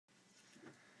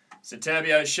It's the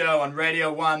Turbio show on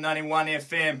Radio 191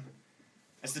 FM.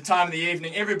 It's the time of the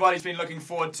evening everybody's been looking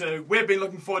forward to. We've been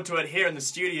looking forward to it here in the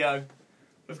studio.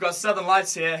 We've got Southern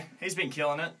Lights here. He's been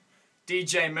killing it.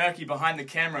 DJ Murky behind the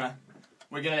camera.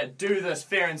 We're going to do this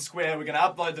fair and square. We're going to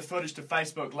upload the footage to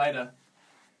Facebook later.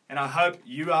 And I hope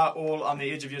you are all on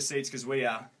the edge of your seats because we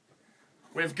are.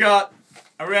 We've got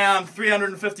around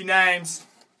 350 names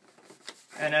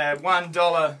and a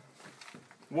 $1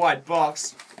 white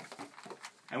box.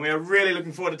 And we are really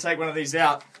looking forward to take one of these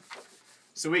out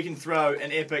so we can throw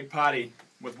an epic party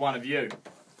with one of you.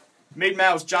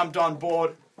 Meatmail's jumped on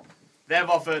board. They've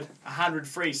offered 100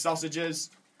 free sausages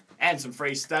and some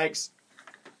free steaks.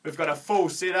 We've got a full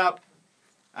setup,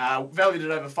 valued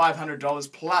at over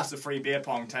 $500 plus a free beer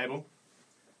pong table.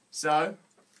 So,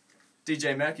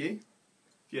 DJ Murky,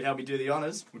 if you'd help me do the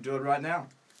honours, we'll do it right now.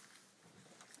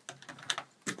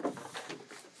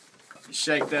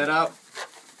 Shake that up.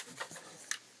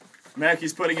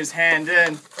 Murky's putting his hand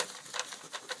in.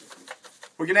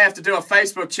 We're going to have to do a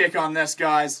Facebook check on this,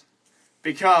 guys,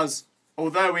 because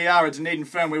although we are a Dunedin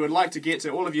firm, we would like to get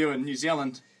to all of you in New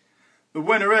Zealand. The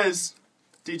winner is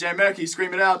DJ Murky.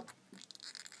 Scream it out.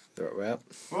 Throw it out.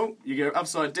 Well, you go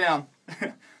upside down.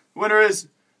 The winner is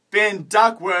Ben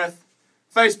Duckworth.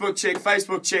 Facebook check,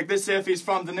 Facebook check. Let's see if he's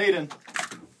from Dunedin.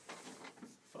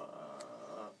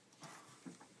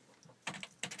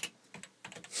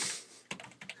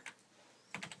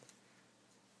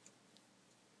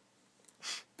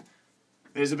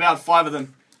 There's about 5 of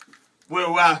them.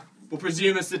 We'll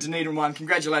presume it's the Dunedin one.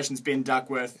 Congratulations, Ben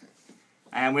Duckworth.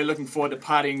 And we're looking forward to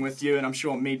partying with you, and I'm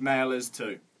sure Meatmail is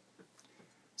too.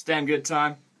 Stand good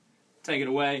time. Take it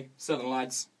away. Southern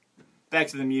Lights. Back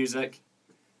to the music.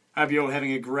 Hope you're all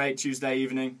having a great Tuesday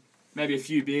evening. Maybe a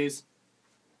few beers.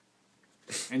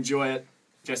 Enjoy it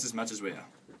just as much as we are.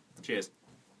 Cheers.